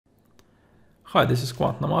Hi, this is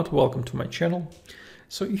Quantribe. Welcome to my channel.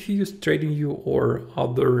 So if you use TradingView or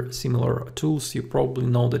other similar tools, you probably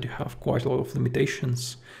know that you have quite a lot of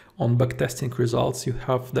limitations on backtesting results you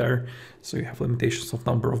have there. So you have limitations of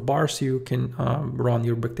number of bars you can run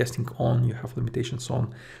your backtesting on. You have limitations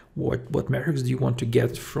on what metrics do you want to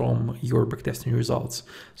get from your backtesting results.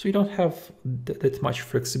 So you don't have that much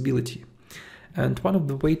flexibility. And one of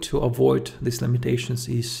the ways to avoid these limitations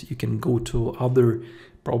is you can go to other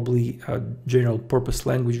probably general purpose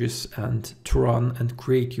languages and to run and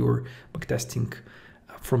create your backtesting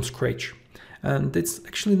from scratch. And it's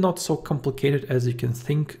actually not so complicated as you can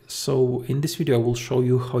think. So in this video, I will show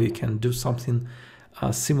you how you can do something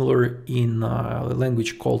similar in a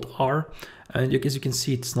language called R. And as you can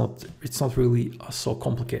see, it's not really so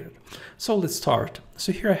complicated. So let's start.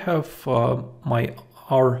 So here I have my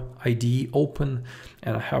R IDE open,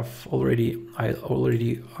 and I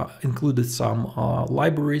already included some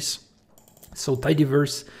libraries. So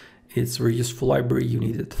tidyverse is a very useful library. You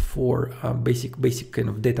need it for basic kind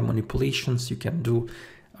of data manipulations. You can do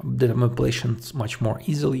data manipulations much more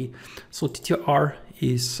easily. So TTR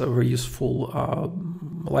is a very useful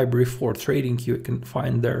library for trading. You can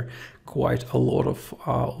find there quite a lot of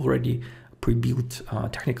already pre-built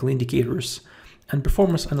technical indicators. And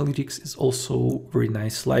performance analytics is also a very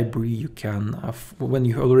nice library. You can, when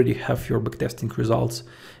you already have your backtesting results,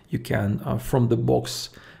 you can, from the box,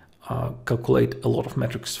 calculate a lot of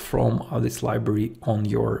metrics from this library on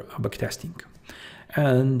your backtesting.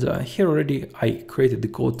 And here already I created the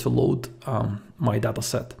code to load my data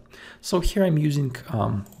set. So here I'm using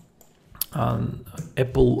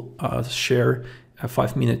Apple share a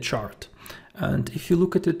 5-minute chart. And if you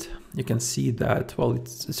look at it, you can see that, well,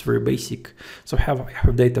 it's very basic. So I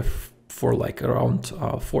have data for like around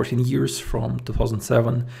 14 years from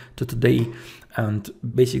 2007 to today. And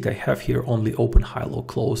basically I have here only open, high, low,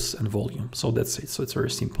 close, and volume. So that's it. So it's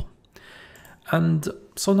very simple. And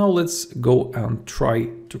so now let's go and try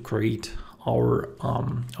to create our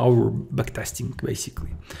backtesting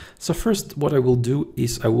basically. So first what I will do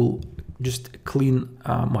is I will just clean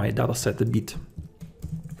my data set a bit.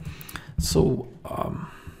 So,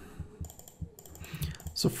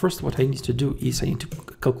 so first what I need to do is I need to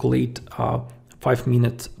calculate a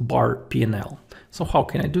 5-minute bar PNL. So how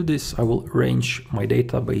can I do this? I will arrange my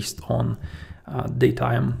data based on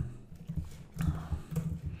daytime,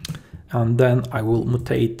 and then I will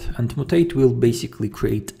mutate, and mutate will basically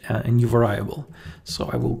create a new variable.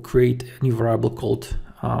 So I will create a new variable called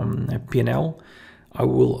PNL. I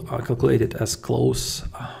will calculate it as close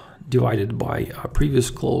divided by previous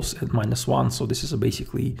close at -1. So this is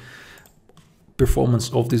basically performance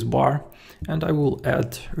of this bar. And I will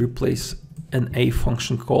replace an A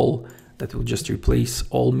function call that will just replace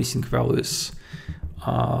all missing values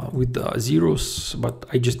with zeros, but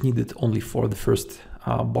I just need it only for the first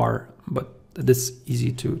bar, but that's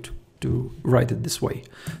easy to write it this way.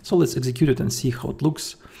 So let's execute it and see how it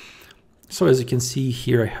looks. So as you can see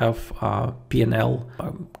here, I have PNL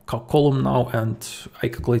column now, and I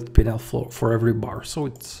calculate PNL for every bar. So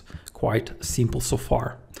it's quite simple so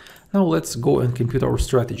far. Now let's go and compute our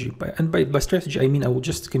strategy. And by strategy, I mean I will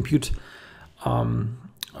just compute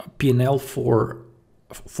PNL for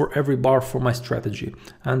every bar for my strategy.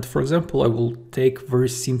 And for example, I will take very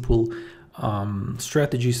simple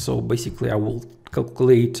strategy. So basically I will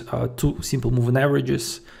calculate two simple moving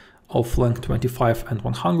averages of length 25 and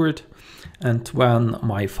 100. And when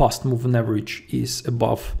my fast moving average is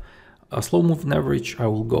above a slow moving average, I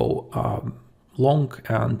will go long.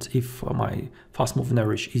 And if my fast moving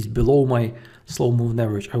average is below my slow moving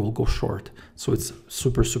average, I will go short. So it's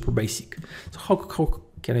super basic. So how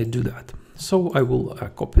can I do that? So I will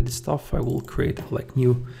copy this stuff. I will create like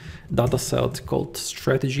new data set called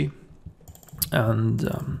strategy. And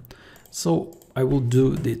so I will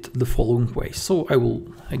do it the following way. So I will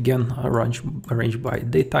again arrange by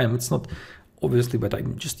daytime. It's not obviously, but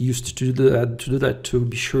I'm just used to do that to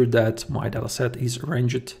be sure that my data set is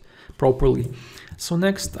arranged properly. So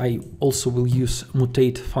next I also will use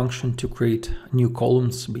mutate function to create new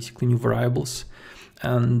columns, basically new variables.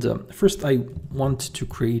 And first I want to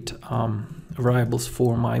create variables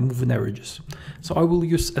for my moving averages. So I will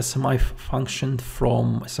use SMA function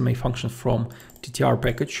from TTR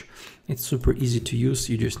package. It's super easy to use.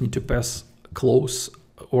 You just need to pass close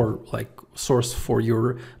or like source for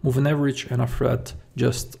your moving average, and after that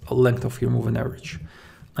just a length of your moving average.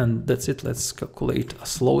 And that's it. Let's calculate a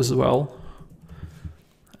slow as well.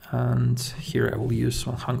 And here I will use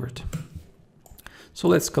 100. So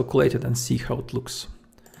let's calculate it and see how it looks.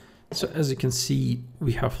 So as you can see,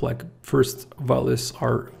 we have like first values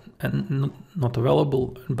are not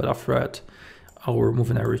available, but after that our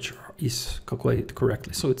moving average is calculated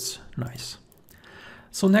correctly, so it's nice.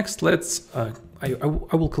 So next, I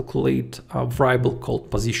will calculate a variable called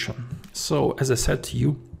position. So as I said to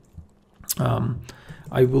you,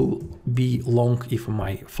 I will be long if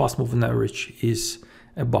my fast moving average is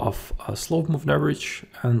above a slow moving average,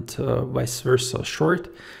 and vice versa short.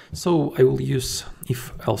 So I will use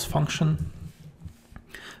if else function.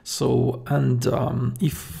 So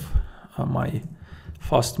if my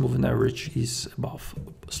fast moving average is above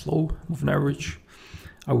slow moving average,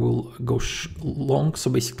 I will go long. So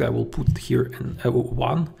basically I will put here an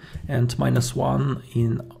 1 and -1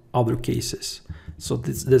 in other cases. So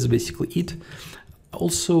that's basically it.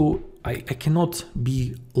 Also, I cannot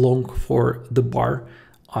be long for the bar.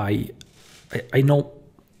 I know,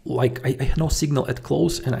 like I have no signal at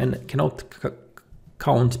close, and I cannot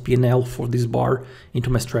count PNL for this bar into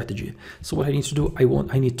my strategy. So what I need to do,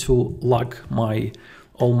 I need to log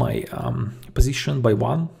all my position by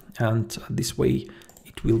 1, and this way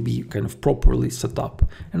it will be kind of properly set up.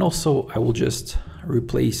 And also I will just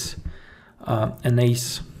replace an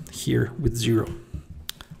ace here with 0.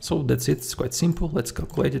 So that's it. It's quite simple. Let's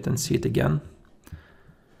calculate it and see it again.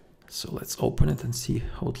 So let's open it and see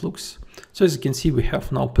how it looks. So as you can see, we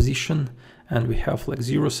have now position, and we have like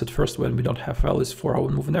zeros at first when we don't have values for our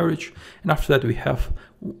moving average. And after that we have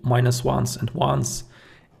 -1s and 1s.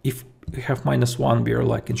 If we have -1, we are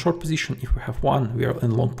like in short position. If we have 1, we are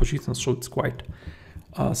in long position. So it's quite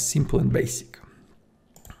simple and basic.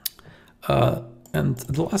 And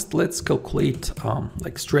the last, let's calculate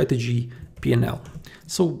like strategy PNL.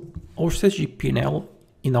 So our strategy PNL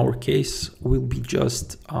in our case will be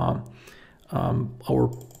just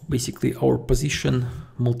basically our position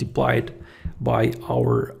multiplied by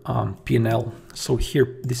our PNL. So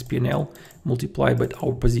here this PNL multiplied by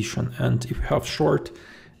our position, and if we have short,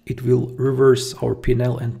 it will reverse our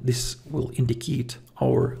PNL, and this will indicate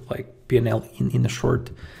our like PNL in a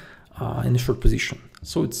short position.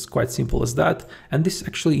 So it's quite simple as that, and this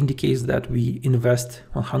actually indicates that we invest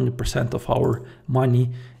 100% of our money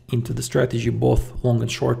into the strategy, both long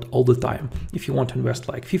and short, all the time. If you want to invest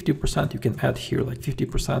like 50%, you can add here like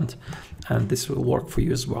 50%, and this will work for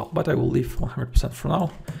you as well. But I will leave 100% for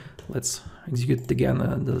now. Let's execute it again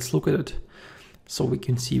and let's look at it. So we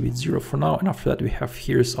can see with 0 for now, and after that we have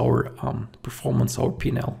here's our performance, our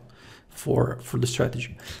PNL for the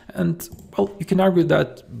strategy. And well, you can argue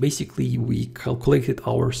that basically we calculated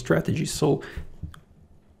our strategy. So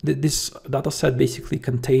this data set basically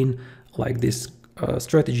contain like this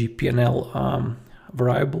strategy PNL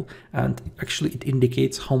variable, and actually it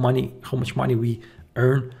indicates how much money we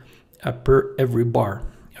earn per every bar.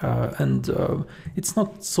 It's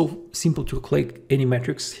not so simple to calculate any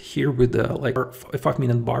metrics here with like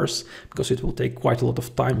 5-minute bars, because it will take quite a lot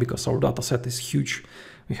of time, because our data set is huge.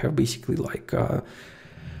 We have basically like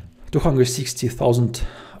 260,000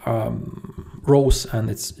 rows, and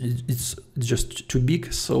it's just too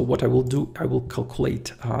big. So what I will do, I will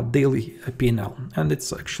calculate daily PNL, and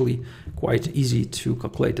it's actually quite easy to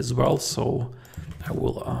calculate as well. So I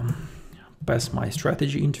will pass my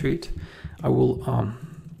strategy into it. I will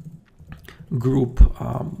group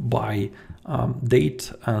by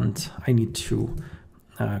date, and I need to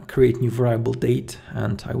create new variable date,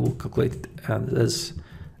 and I will calculate it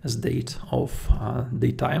as date of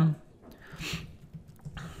daytime.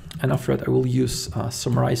 And after that I will use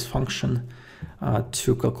summarize function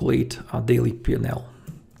to calculate daily PNL.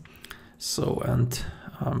 So, and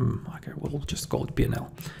okay, we'll just call it PNL.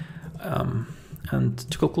 And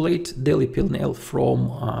to calculate daily PNL from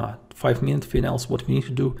 5-minute PNLs, what we need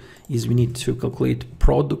to do is we need to calculate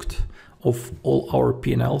product of all our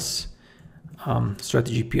PNLs,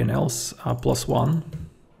 strategy PNLs +1.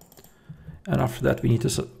 And after that we need to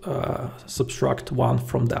subtract 1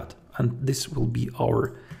 from that, and this will be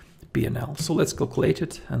our PNL. So let's calculate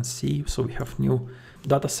it and see. So we have new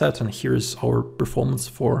data set, and here's our performance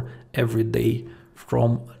for every day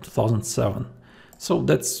from 2007. So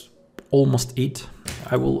that's almost it.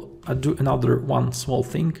 I will do another one small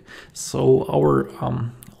thing. So our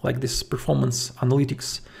like this performance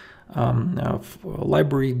analytics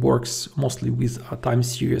library works mostly with time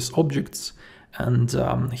series objects. And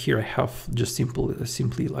here I have just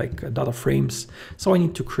simply like data frames. So I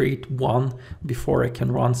need to create one before I can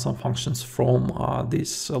run some functions from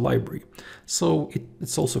this library. So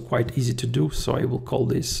it's also quite easy to do. So I will call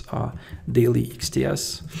this daily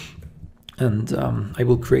XTS, and I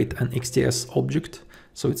will create an XTS object.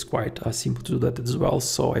 So it's quite simple to do that as well.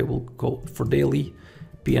 So I will go for daily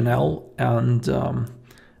PNL, and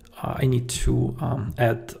I need to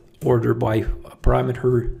add order by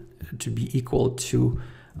parameter to be equal to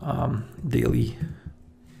daily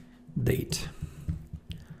date.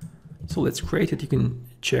 So let's create it. You can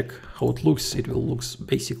check how it looks. It will look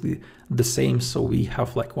basically the same. So we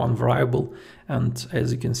have like one variable, and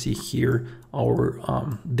as you can see here, our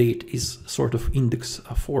date is sort of index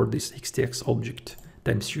for this XTX object,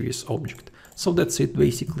 time series object. So that's it.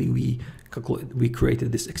 Basically, we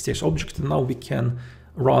created this XTX object, and now we can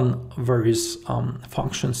run various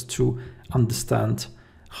functions to understand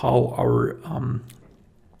how our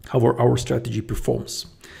strategy performs.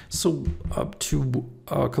 So to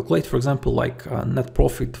calculate, for example, like net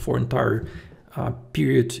profit for entire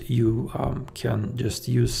period, you can just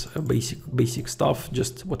use basic stuff.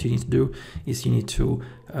 Just what you need to do is you need to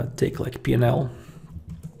take like P&L,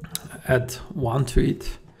 add 1 to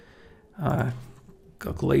it,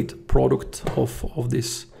 calculate product of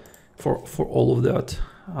this for all of that,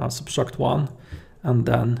 subtract 1, and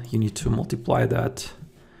then you need to multiply that.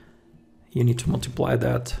 You need to multiply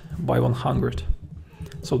that by 100.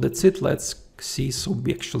 So that's it. Let's see. So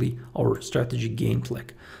we actually, our strategy gained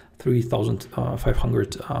like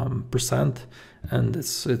 3,500%, and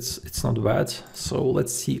it's not bad. So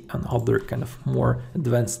let's see another kind of more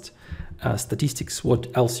advanced statistics. What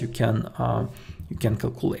else you can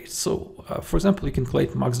calculate? So for example, you can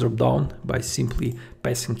calculate max drop down by simply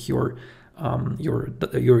passing your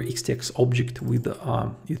XTX object with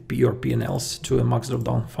your P&Ls to a max drop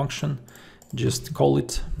down function. Just call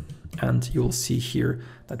it, and you will see here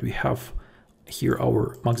that we have here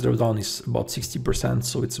our max drop down is about 60%.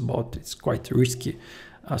 So it's quite a risky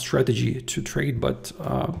strategy to trade, but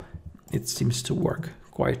it seems to work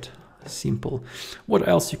quite simple. What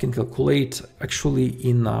else you can calculate? Actually,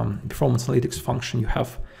 in performance analytics function, you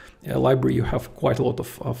have a library. You have quite a lot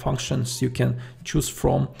of functions you can choose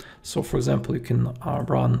from. So for example, you can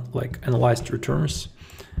run like analyzed returns,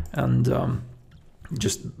 and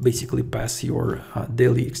just basically pass your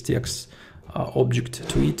daily XTX object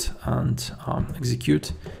to it and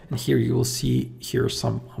execute. And here you will see here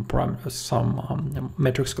some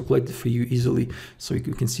metrics calculated for you easily. So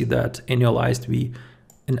you can see that annualized we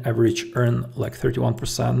in average earn like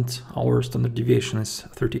 31%. Our standard deviation is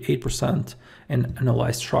 38%, and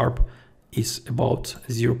annualized Sharp is about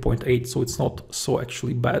 0.8. So it's not so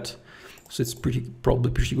actually bad. So it's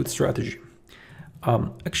probably pretty good strategy.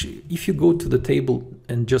 Actually, if you go to the table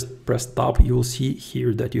and just press tab, you will see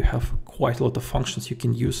here that you have quite a lot of functions you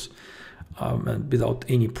can use and without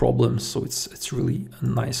any problems. So it's really a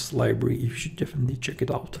nice library. You should definitely check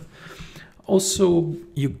it out. Also,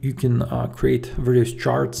 you can create various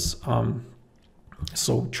charts.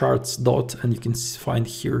 So charts dot, and you can find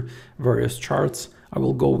here various charts. I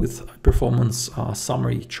will go with performance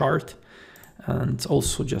summary chart, and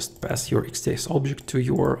also just pass your XTX object to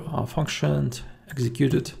your function,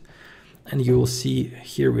 execute it, and you will see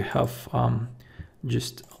here we have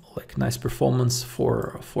just like nice performance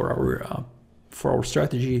for our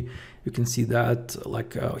strategy. You can see that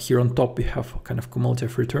like here on top we have kind of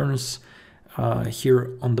cumulative returns.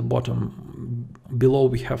 Here on the bottom below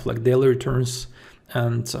we have like daily returns,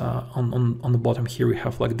 and on the bottom here we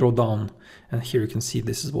have like drawdown. And here you can see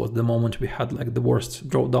this was the moment we had like the worst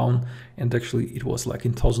drawdown, and actually it was like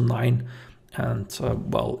in 2009. And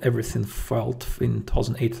well, everything fell in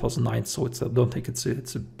 2008, 2009, so I don't think it's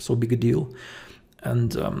so big a deal.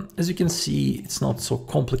 And as you can see, it's not so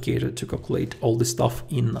complicated to calculate all this stuff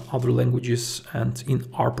in other languages, and in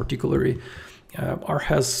R particularly. R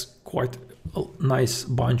has quite a nice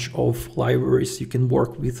bunch of libraries you can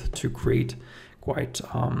work with to create quite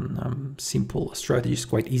simple strategies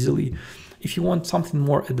quite easily. If you want something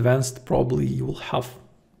more advanced, probably you will have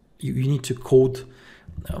you need to code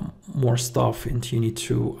more stuff, and you need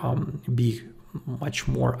to be much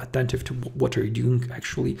more attentive to what are you doing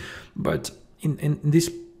actually. But in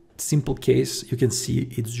this simple case, you can see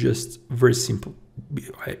it's just very simple.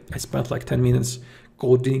 I spent like 10 minutes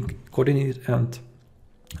coding it, and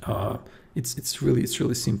it's really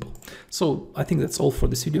simple. So I think that's all for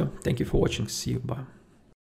this video. Thank you for watching. See you. Bye.